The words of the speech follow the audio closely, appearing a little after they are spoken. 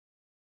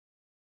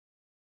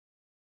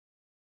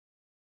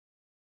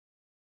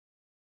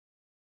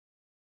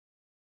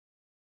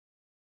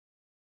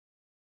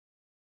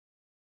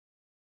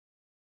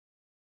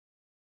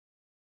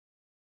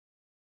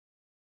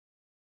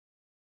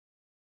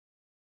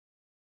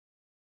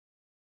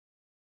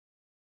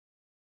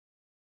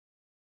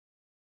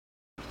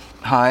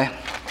Hi.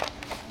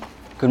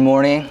 Good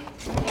morning.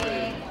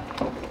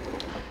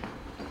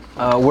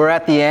 We're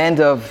at the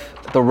end of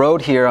the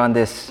road here on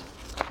this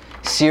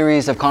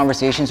series of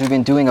conversations we've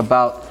been doing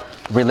about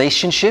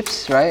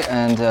relationships, right?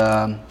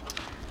 And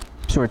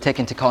sort of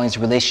taken to calling these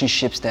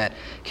relationships that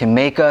can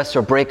make us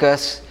or break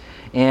us.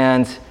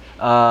 And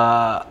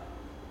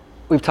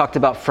we've talked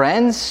about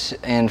friends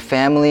and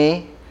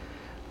family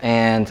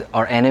and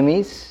our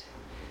enemies,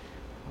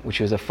 which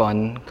was a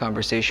fun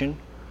conversation.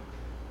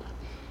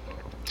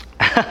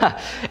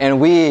 And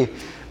we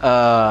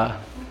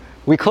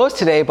closed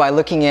today by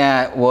looking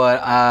at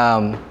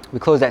we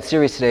closed that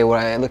series today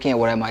looking at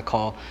what I might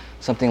call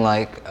something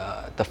like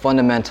the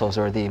fundamentals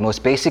or the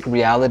most basic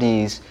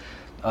realities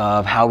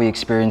of how we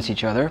experience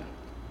each other,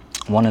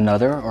 one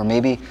another, or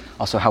maybe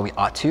also how we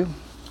ought to.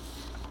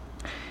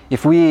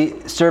 If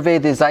we survey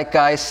the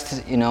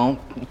zeitgeist,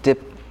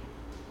 dip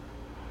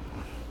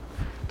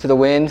to the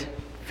wind,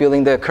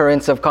 feeling the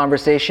currents of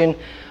conversation,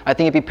 I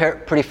think it'd be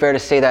pretty fair to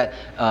say that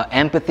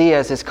empathy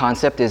as this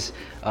concept is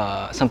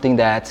something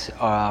that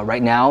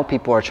right now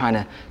people are trying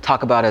to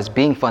talk about as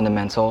being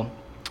fundamental.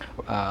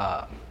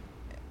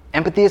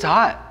 Empathy is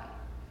hot,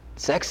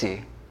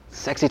 sexy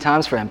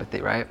times for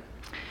empathy, right?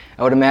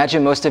 I would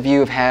imagine most of you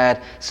have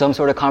had some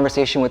sort of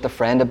conversation with a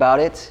friend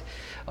about it,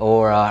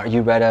 or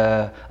you read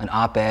an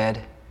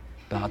op-ed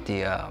about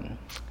the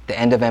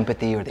end of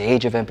empathy or the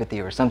age of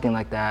empathy or something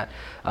like that.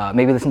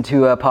 Maybe listen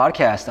to a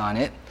podcast on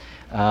it.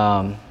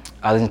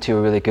 I listened to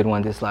a really good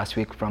one this last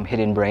week from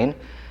Hidden Brain.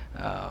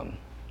 I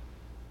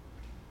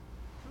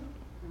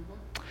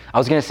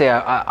was going to say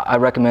I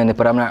recommend it,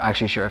 but I'm not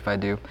actually sure if I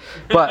do.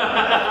 But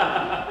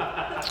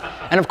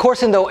and of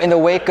course, in the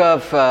wake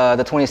of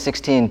the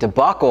 2016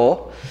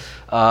 debacle,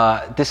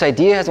 this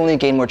idea has only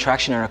gained more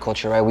traction in our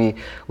culture, right?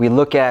 We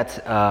look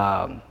at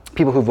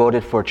people who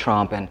voted for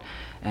Trump,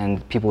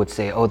 and people would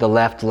say, oh, the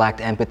left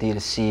lacked empathy to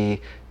see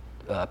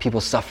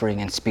people suffering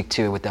and speak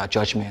to it without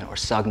judgment or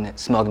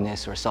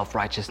smugness or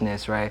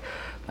self-righteousness, right?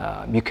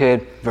 You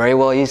could very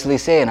well easily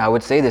say, and I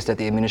would say this, that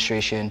the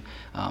administration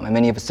and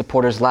many of its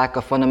supporters lack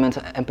a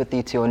fundamental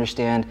empathy to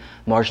understand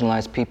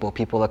marginalized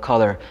people of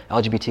color,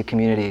 LGBT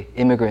community,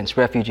 immigrants,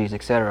 refugees,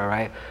 etc.,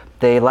 right?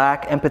 They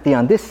lack empathy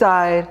on this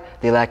side,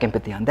 they lack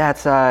empathy on that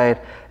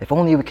side. If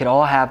only we could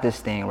all have this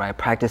thing, right?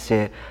 Practice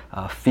it,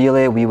 feel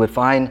it, we would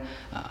find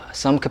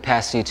some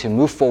capacity to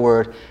move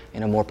forward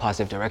in a more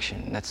positive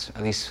direction. That's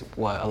at least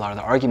what a lot of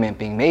the argument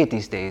being made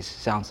these days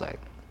sounds like.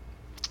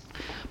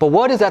 But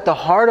what is at the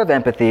heart of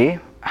empathy?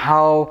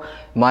 How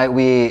might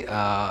we,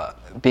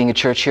 being a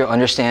church here,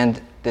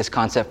 understand this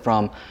concept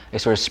from a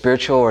sort of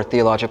spiritual or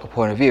theological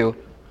point of view?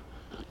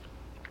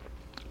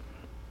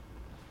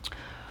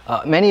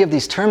 Many of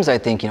these terms, I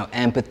think,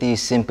 empathy,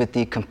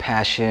 sympathy,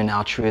 compassion,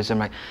 altruism,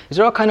 right? These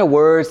are all kind of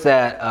words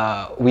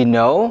that we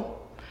know,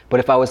 but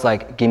if I was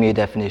like, give me a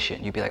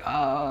definition, you'd be like,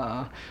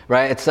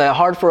 right? It's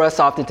hard for us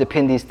often to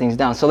pin these things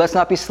down. So let's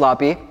not be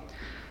sloppy.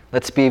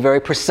 Let's be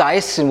very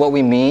precise in what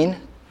we mean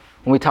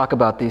when we talk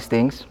about these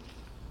things.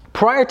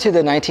 Prior to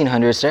the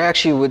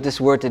 1900s,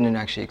 this word didn't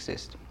actually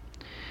exist.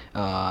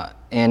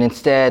 And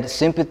instead,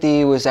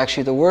 sympathy was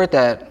actually the word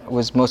that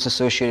was most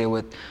associated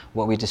with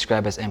what we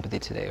describe as empathy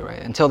today,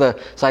 right? Until the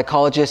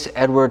psychologist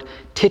Edward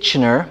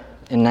Titchener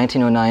in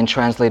 1909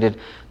 translated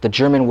the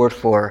German word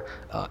for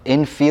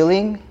in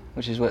feeling,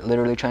 which is what it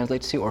literally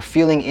translates to, or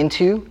feeling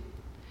into,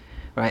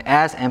 right,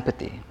 as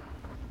empathy.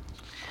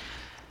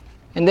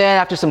 And then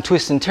after some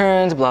twists and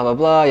turns, blah, blah,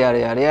 blah, yada,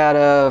 yada,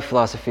 yada,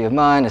 philosophy of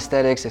mind,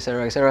 aesthetics,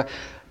 etc.,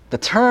 the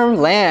term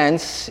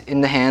lands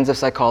in the hands of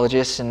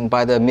psychologists, and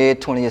by the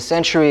mid-20th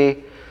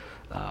century,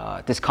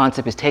 this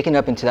concept is taken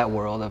up into that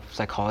world of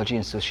psychology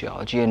and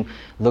sociology and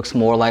looks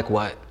more like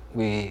what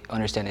we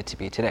understand it to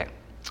be today.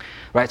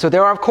 Right? So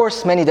there are, of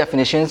course, many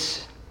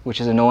definitions,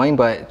 which is annoying,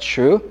 but it's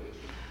true.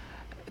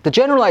 The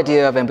general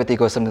idea of empathy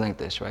goes something like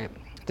this, right?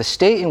 The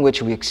state in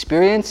which we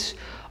experience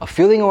a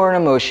feeling or an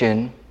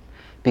emotion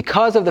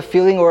because of the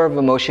feeling or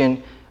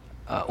emotion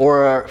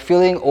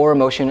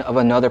of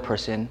another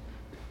person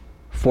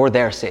for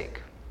their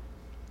sake,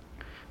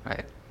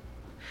 right?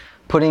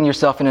 Putting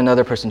yourself in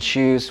another person's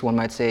shoes, one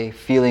might say,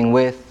 feeling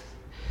with,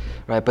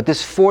 right? But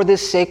this for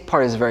this sake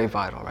part is very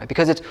vital, right?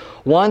 Because it's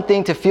one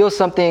thing to feel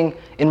something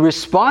in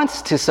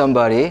response to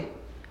somebody.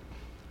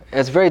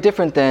 It's very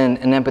different than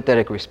an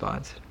empathetic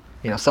response.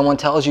 Someone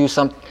tells you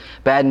some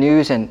bad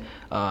news and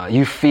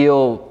you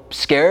feel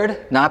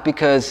scared, not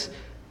because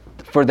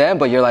for them,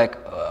 but you're like,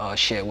 oh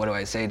shit, what do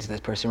I say to this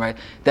person, right?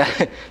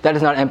 That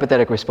is not an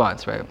empathetic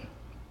response, right?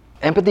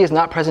 Empathy is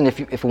not present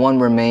if one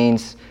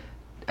remains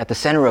at the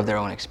center of their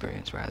own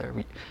experience, rather.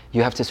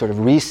 You have to sort of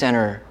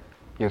recenter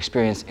your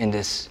experience in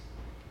this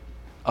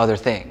other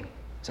thing,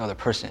 this other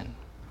person,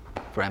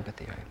 for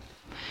empathy, right?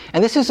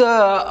 And this is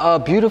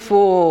a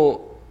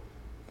beautiful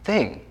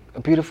thing,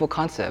 a beautiful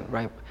concept,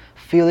 right?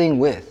 Feeling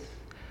with.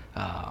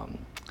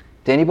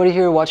 Did anybody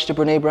here watch the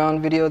Brene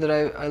Brown video that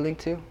I linked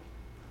to?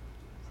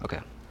 Okay.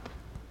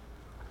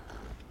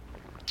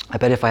 I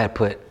bet if I had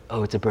put,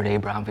 it's a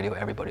Brene Brown video,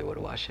 everybody would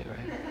have watched it,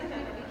 right?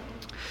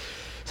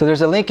 So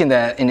there's a link in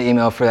the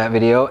email for that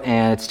video,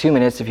 and it's 2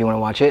 minutes if you want to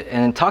watch it.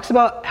 And it talks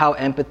about how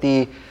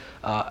empathy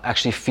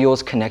actually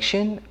fuels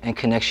connection, and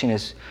connection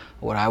is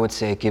what I would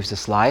say gives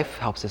us life,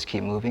 helps us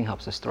keep moving,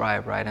 helps us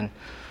thrive, right?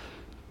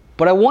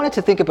 But I wanted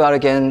to think about,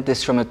 again,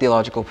 this from a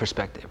theological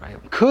perspective, right?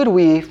 Could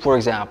we, for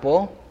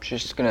example,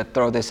 just going to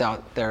throw this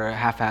out there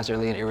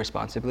haphazardly and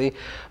irresponsibly,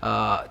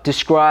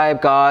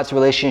 describe God's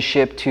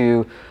relationship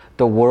to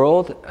the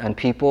world and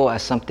people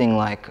as something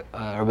like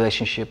a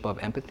relationship of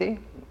empathy?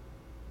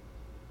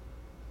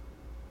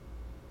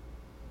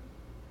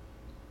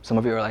 Some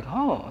of you are like,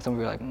 oh, some of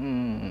you are like,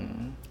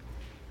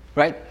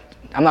 right?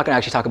 I'm not going to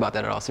actually talk about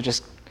that at all, so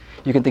just,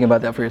 you can think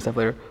about that for yourself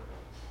later.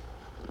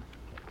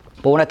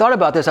 But when I thought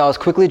about this, I was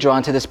quickly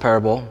drawn to this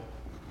parable,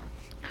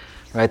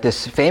 right?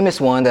 This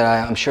famous one that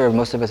I'm sure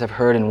most of us have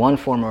heard in one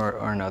form or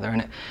another.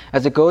 And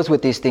as it goes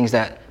with these things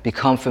that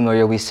become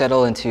familiar, we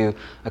settle into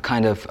a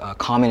kind of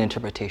common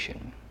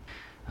interpretation.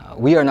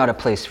 We are not a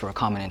place for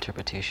common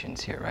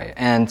interpretations here, right?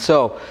 And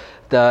so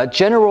the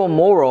general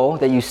moral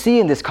that you see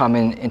in this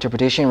common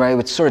interpretation, right,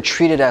 it's sort of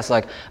treated as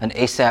like an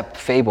Aesop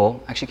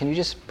fable. Actually, can you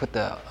just put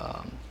the,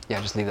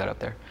 just leave that up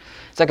there.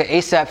 It's like an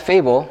Aesop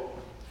fable,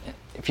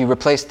 if you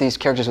replace these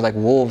characters with like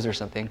wolves or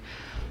something,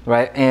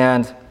 right?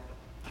 And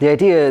the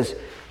idea is,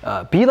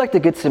 be like the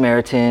Good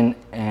Samaritan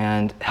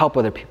and help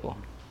other people,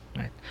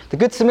 right? The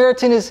Good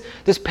Samaritan is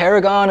this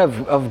paragon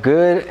of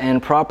good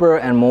and proper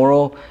and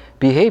moral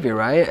behavior,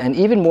 right? And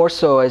even more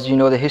so, as you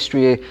know the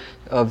history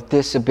of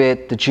this a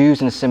bit, the Jews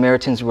and the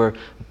Samaritans were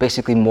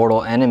basically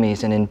mortal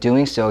enemies, and in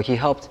doing so, he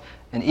helped,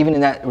 and even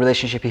in that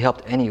relationship, he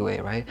helped anyway,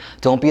 right?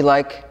 Don't be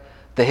like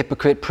the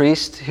hypocrite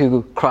priest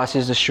who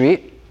crosses the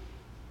street.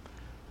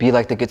 Be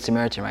like the Good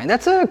Samaritan, right? And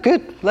that's a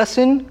good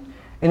lesson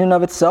in and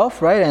of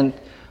itself, right? And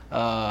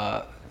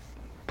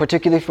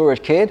particularly for a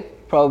kid,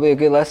 probably a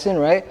good lesson,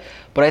 right?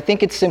 But I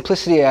think its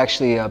simplicity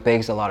actually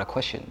begs a lot of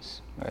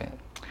questions, right?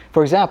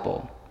 For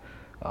example,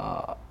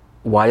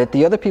 why did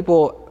the other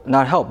people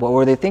not help? What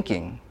were they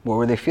thinking? What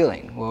were they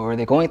feeling? What were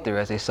they going through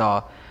as they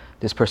saw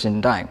this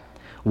person dying?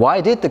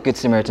 Why did the Good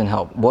Samaritan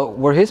help? What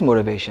were his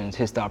motivations,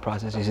 his thought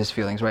processes, his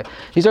feelings, right?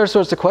 These are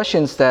sorts of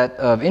questions that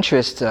of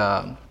interest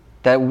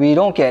that we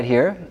don't get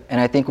here,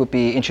 and I think would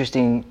be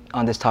interesting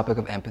on this topic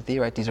of empathy,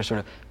 right? These are sort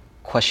of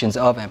questions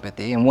of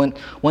empathy. And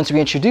once we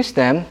introduce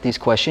them, these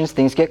questions,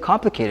 things get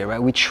complicated,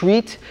 right? We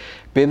treat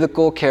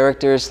biblical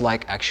characters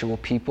like actual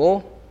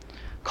people,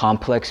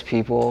 complex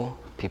people,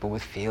 people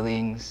with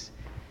feelings,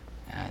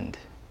 and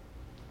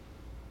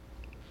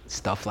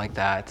stuff like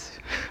that,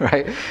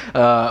 right?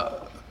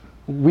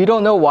 We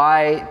don't know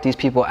why these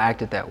people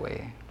acted that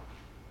way,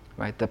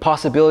 right? The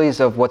possibilities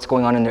of what's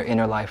going on in their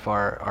inner life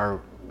are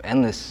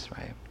endless,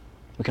 right?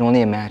 We can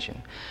only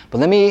imagine. But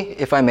let me,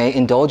 if I may,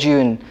 indulge you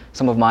in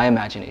some of my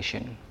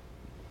imagination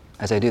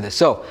as I do this.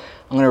 So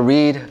I'm going to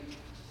read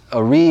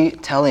a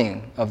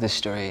retelling of this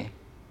story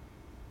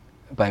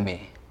by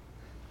me.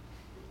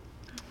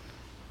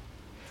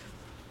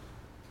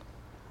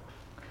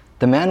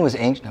 The man was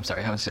anxious. I'm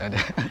sorry, I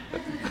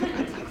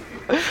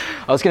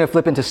was going to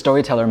flip into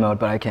storyteller mode,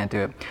 but I can't do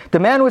it. The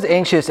man was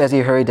anxious as he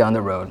hurried down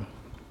the road,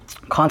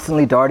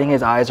 constantly darting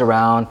his eyes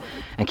around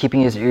and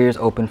keeping his ears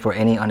open for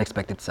any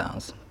unexpected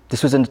sounds.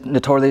 This was a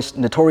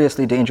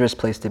notoriously dangerous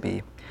place to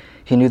be.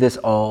 He knew this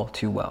all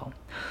too well.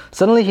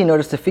 Suddenly he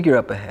noticed a figure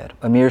up ahead,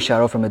 a mere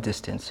shadow from a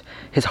distance.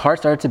 His heart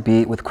started to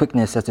beat with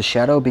quickness as the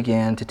shadow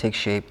began to take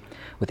shape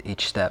with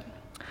each step.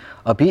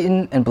 A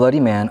beaten and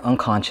bloody man,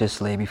 unconscious,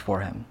 lay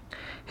before him.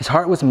 His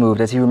heart was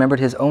moved as he remembered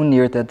his own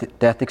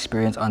near-death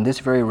experience on this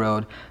very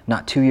road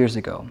not 2 years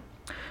ago.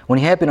 When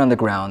he had been on the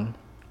ground,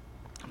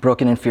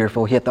 broken and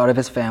fearful, he had thought of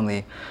his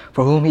family,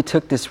 for whom he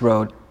took this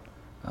road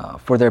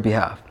for their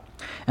behalf.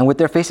 And with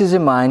their faces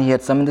in mind, he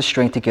had summoned the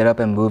strength to get up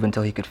and move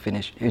until he could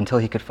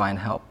find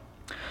help.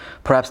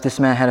 Perhaps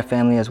this man had a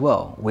family as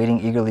well, waiting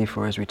eagerly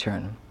for his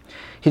return.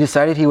 He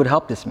decided he would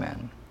help this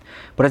man.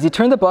 But as he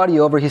turned the body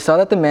over, he saw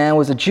that the man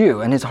was a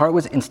Jew, and his heart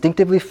was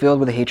instinctively filled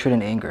with hatred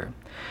and anger.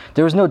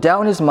 There was no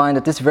doubt in his mind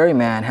that this very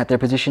man, had their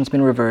positions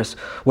been reversed,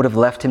 would have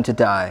left him to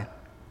die.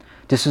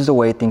 This was the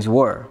way things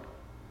were.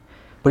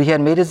 But he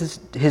had made his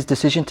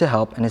decision to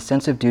help, and his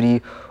sense of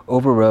duty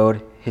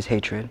overrode his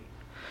hatred.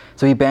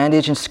 So he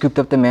bandaged and scooped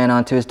up the man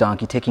onto his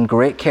donkey, taking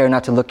great care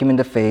not to look him in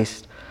the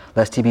face,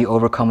 lest he be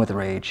overcome with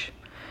rage.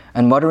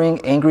 And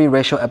muttering angry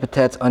racial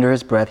epithets under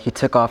his breath, he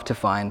took off to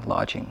find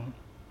lodging.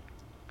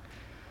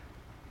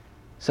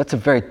 So that's a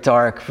very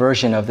dark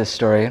version of this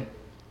story.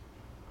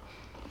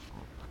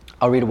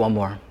 I'll read one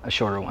more, a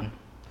shorter one.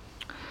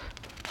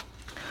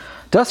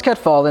 Dusk had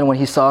fallen when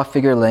he saw a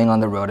figure laying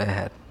on the road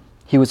ahead.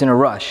 He was in a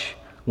rush,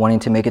 wanting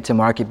to make it to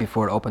market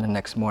before it opened the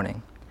next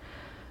morning.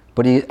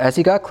 But as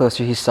he got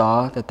closer, he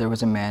saw that there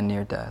was a man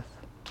near death.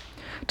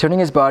 Turning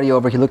his body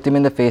over, he looked him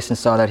in the face and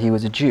saw that he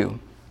was a Jew.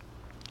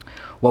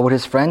 What would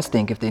his friends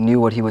think if they knew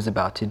what he was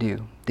about to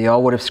do? They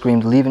all would have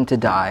screamed, "Leave him to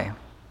die."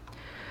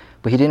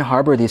 But he didn't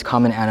harbor these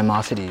common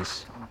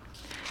animosities.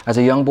 As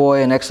a young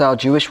boy, an exiled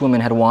Jewish woman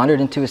had wandered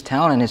into his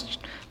town, and his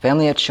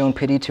family had shown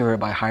pity to her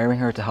by hiring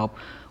her to help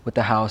with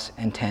the house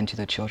and tend to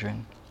the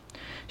children.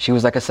 She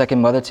was like a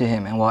second mother to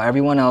him, and while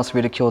everyone else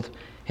ridiculed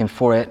him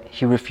for it,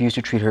 he refused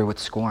to treat her with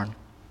scorn.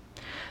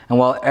 And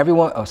while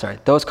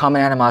those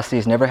common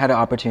animosities never had an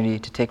opportunity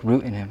to take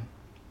root in him.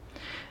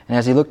 And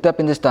as he looked up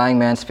in this dying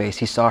man's face,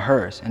 he saw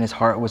hers, and his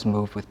heart was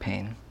moved with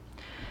pain.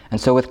 And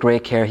so with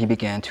great care, he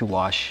began to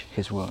wash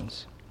his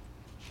wounds.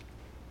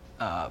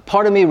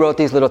 Part of me wrote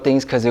these little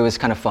things because it was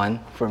kind of fun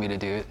for me to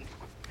do it.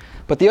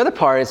 But the other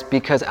part is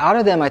because out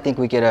of them, I think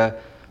we get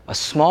a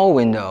small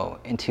window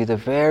into the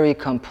very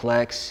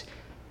complex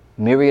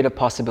myriad of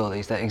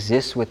possibilities that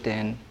exist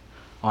within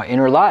our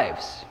inner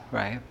lives,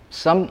 right?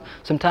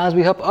 Sometimes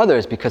we help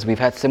others because we've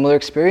had similar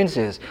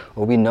experiences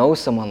or we know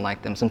someone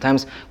like them.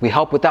 Sometimes we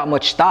help without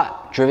much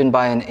thought, driven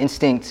by an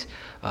instinct,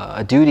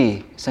 a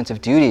sense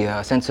of duty,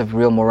 a sense of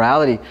real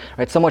morality,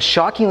 right? Somewhat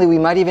shockingly, we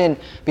might even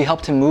be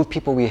helped to move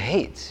people we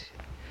hate,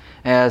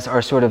 as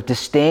our sort of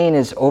disdain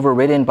is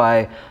overridden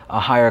by a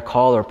higher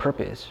call or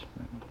purpose.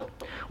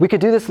 We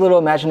could do this little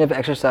imaginative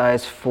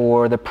exercise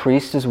for the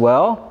priests as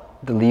well,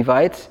 the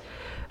Levites,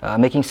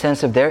 making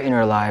sense of their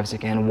inner lives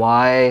again.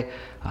 Why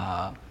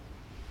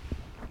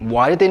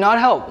did they not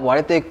help?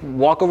 Why did they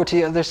walk over to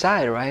the other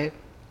side, right?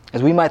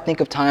 As we might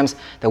think of times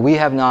that we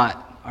have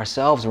not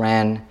ourselves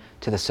ran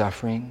to the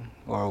suffering,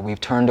 or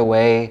we've turned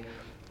away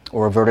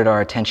or averted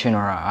our attention or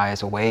our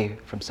eyes away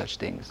from such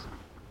things.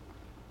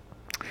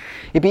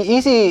 It'd be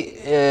easy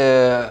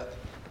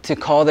to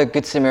call the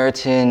Good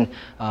Samaritan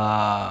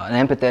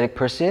an empathetic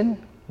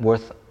person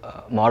worth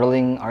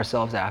modeling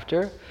ourselves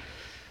after.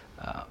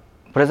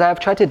 But as I've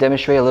tried to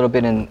demonstrate a little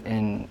bit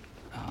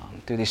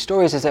through these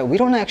stories, is that we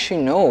don't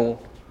actually know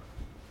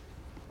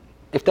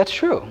if that's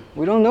true.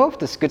 We don't know if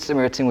this Good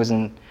Samaritan was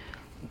an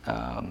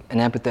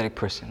empathetic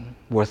person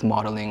worth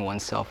modeling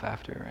oneself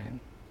after.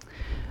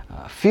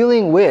 Right?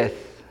 Feeling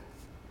with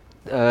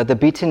the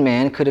beaten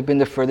man could have been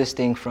the furthest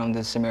thing from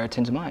the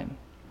Samaritan's mind.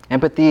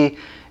 Empathy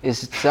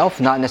is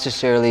itself not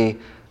necessarily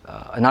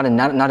not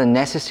a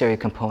necessary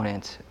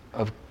component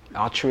of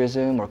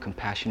altruism or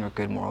compassion or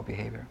good moral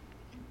behavior.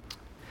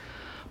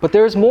 But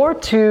there is more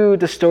to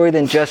the story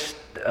than just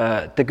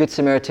the Good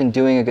Samaritan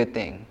doing a good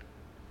thing,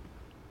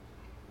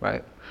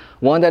 right?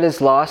 One that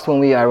is lost when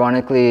we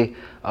ironically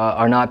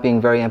are not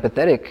being very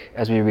empathetic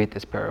as we read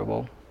this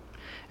parable.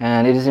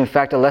 And it is in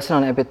fact a lesson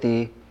on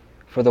empathy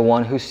for the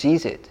one who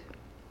sees it.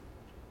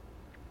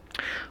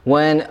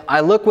 When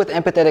I look with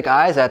empathetic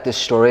eyes at this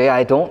story,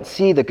 I don't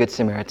see the Good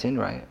Samaritan,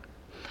 right?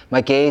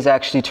 My gaze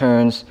actually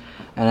turns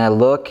and I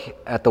look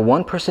at the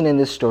one person in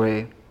this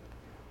story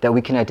that we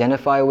can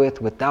identify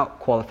with without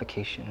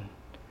qualification.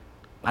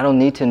 I don't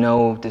need to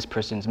know this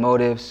person's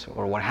motives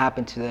or what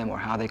happened to them or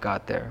how they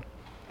got there.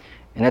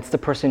 And that's the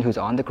person who's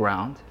on the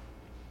ground.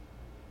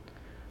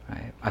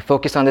 Right? I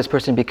focus on this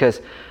person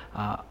because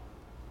I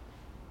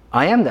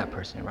am that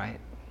person, right?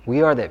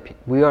 We are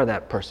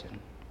that person.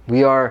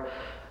 We are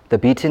the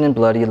beaten and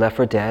bloody left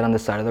for dead on the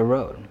side of the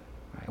road.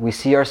 Right? We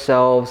see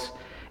ourselves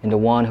in the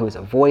one who is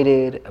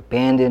avoided,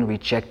 abandoned,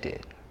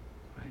 rejected.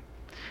 Right?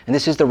 And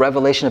this is the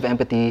revelation of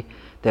empathy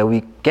that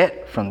we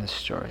get from this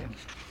story.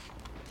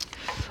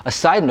 A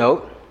side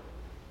note,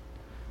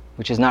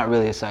 which is not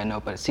really a side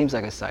note, but it seems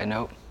like a side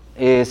note,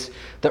 is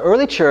the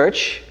early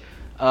church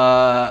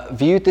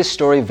viewed this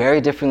story very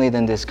differently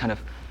than this kind of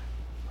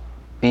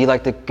be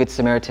like the Good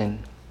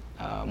Samaritan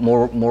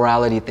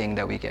morality thing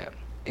that we get.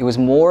 It was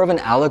more of an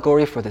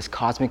allegory for this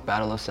cosmic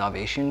battle of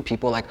salvation.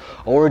 People like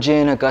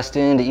Origen,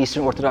 Augustine, the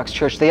Eastern Orthodox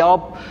Church, they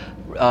all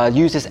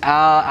used this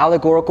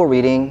allegorical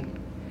reading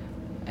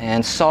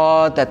and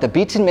saw that the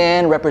beaten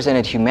man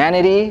represented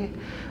humanity.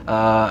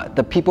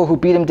 The people who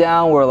beat him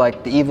down were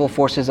like the evil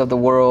forces of the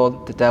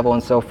world, the devil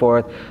and so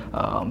forth.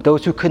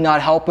 Those who could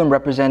not help him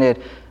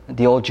represented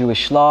the old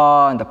Jewish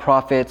law and the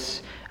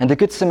prophets. And the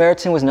Good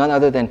Samaritan was none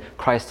other than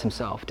Christ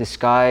himself,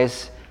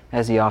 disguised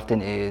as he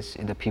often is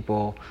in the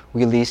people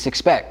we least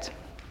expect.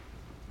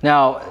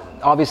 Now,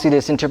 obviously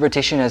this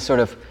interpretation has sort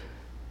of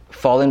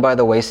fallen by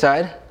the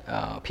wayside.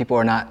 People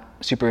are not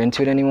super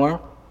into it anymore.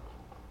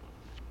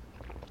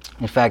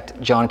 In fact,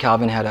 John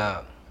Calvin had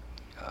a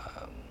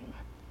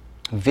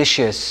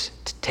vicious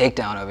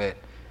takedown of it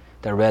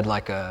that read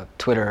like a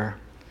Twitter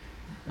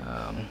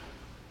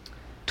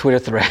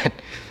thread.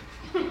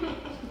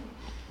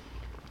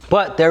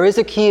 But there is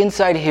a key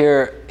insight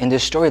here in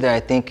this story that I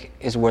think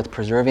is worth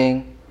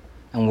preserving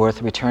and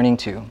worth returning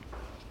to.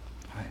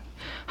 Right.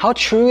 How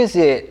true is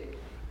it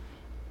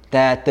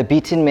that the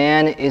beaten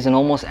man is an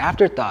almost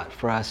afterthought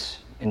for us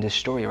in this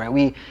story, right?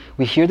 We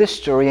hear this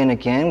story and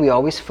again, we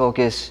always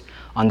focus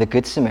on the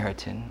Good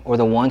Samaritan or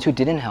the ones who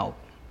didn't help,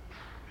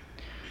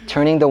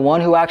 turning the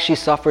one who actually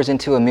suffers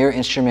into a mere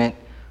instrument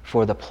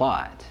for the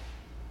plot.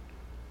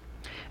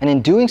 And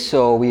in doing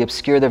so, we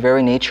obscure the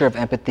very nature of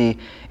empathy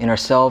in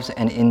ourselves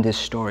and in this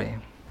story.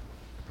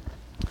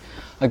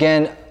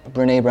 Again,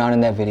 Brene Brown in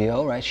that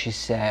video, right, she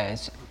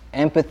says,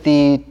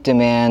 empathy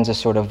demands a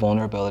sort of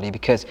vulnerability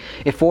because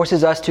it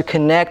forces us to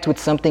connect with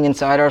something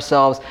inside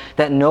ourselves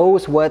that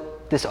knows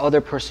what this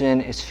other person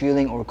is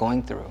feeling or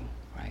going through,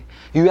 right?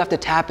 You have to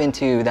tap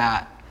into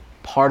that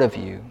part of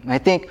you. And I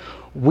think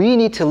we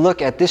need to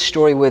look at this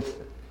story with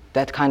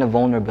that kind of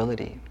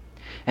vulnerability.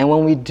 And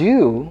when we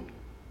do,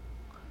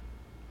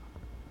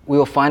 we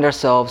will find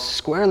ourselves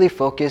squarely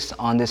focused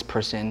on this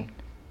person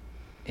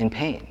in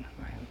pain,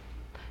 right?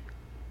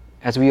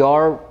 As we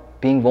are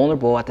being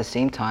vulnerable at the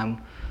same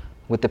time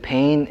with the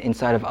pain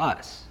inside of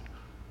us.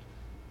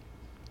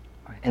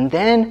 Right? And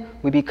then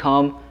we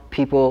become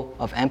people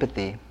of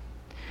empathy.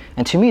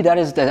 And to me, that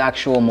is the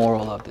actual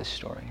moral of this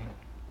story.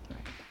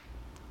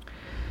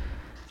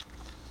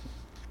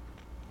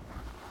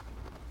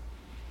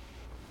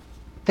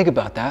 Think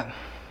about that.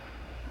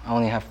 I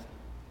only have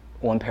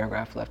one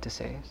paragraph left to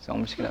say, so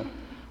I'm just going to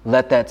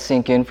let that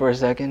sink in for a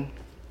second.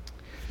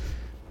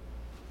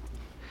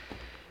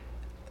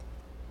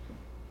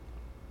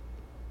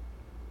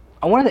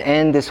 I wanted to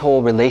end this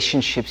whole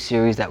relationship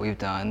series that we've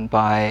done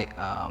by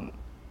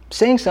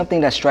saying something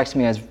that strikes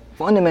me as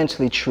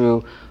fundamentally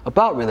true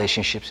about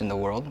relationships in the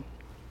world.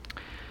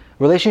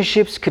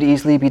 Relationships could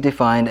easily be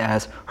defined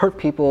as hurt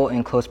people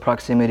in close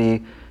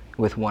proximity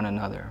with one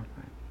another.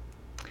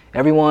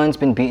 Everyone's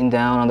been beaten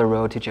down on the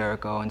road to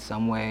Jericho in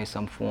some way,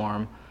 some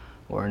form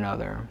or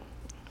another.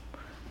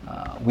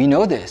 We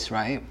know this,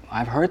 right?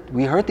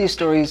 We heard these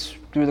stories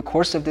through the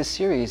course of this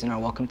series in our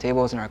welcome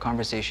tables and our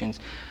conversations.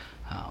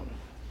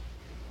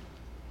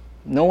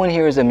 No one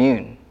here is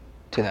immune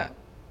to that.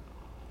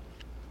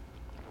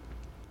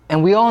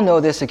 And we all know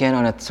this again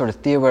on a sort of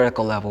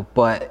theoretical level,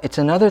 but it's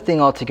another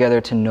thing altogether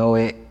to know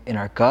it in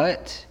our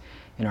gut,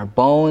 in our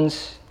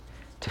bones,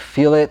 to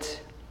feel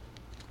it.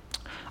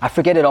 I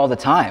forget it all the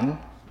time,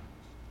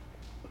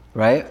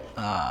 right?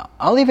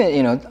 I'll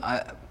even,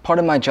 part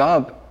of my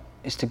job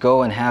is to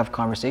go and have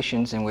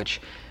conversations in which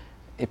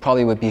it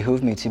probably would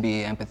behoove me to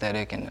be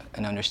empathetic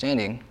and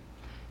understanding.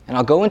 And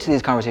I'll go into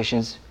these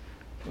conversations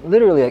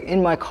literally like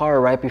in my car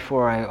right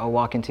before I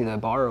walk into the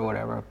bar or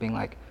whatever, being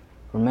like,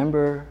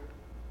 remember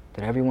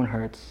that everyone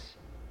hurts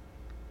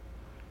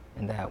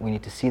and that we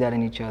need to see that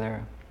in each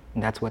other,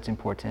 and that's what's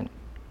important.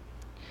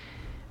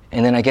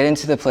 And then I get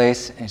into the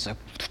place and it's like,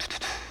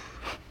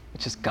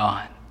 it's just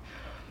gone.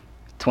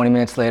 20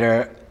 minutes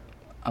later,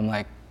 I'm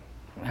like,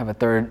 I have a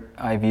third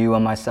eye view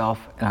on myself,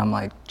 and I'm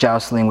like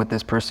joustling with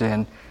this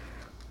person,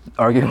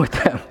 arguing with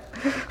them,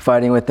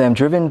 fighting with them,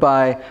 driven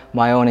by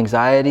my own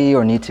anxiety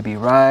or need to be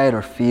right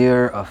or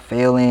fear of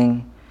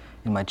failing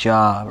in my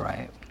job,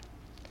 right?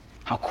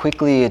 How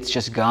quickly it's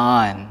just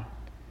gone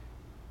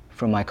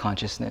from my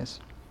consciousness.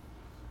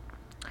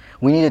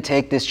 We need to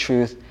take this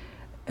truth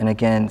and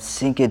again,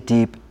 sink it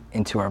deep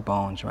into our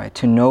bones, right?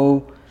 To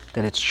know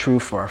that it's true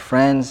for our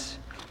friends,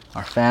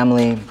 our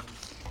family,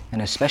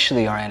 and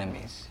especially our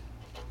enemies.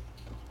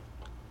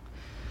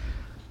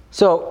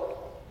 So,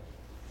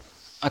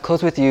 I close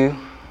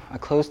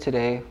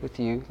today with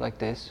you like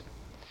this.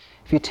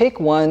 If you take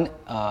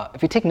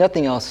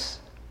nothing else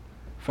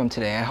from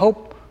today, I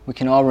hope we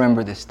can all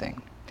remember this thing.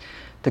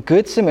 The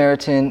Good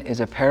Samaritan is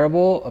a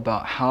parable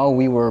about how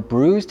we were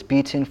bruised,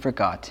 beaten,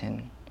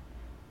 forgotten,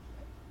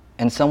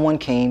 and someone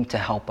came to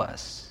help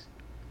us.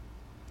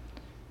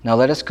 Now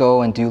let us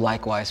go and do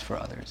likewise for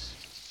others.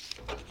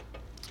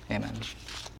 Amen.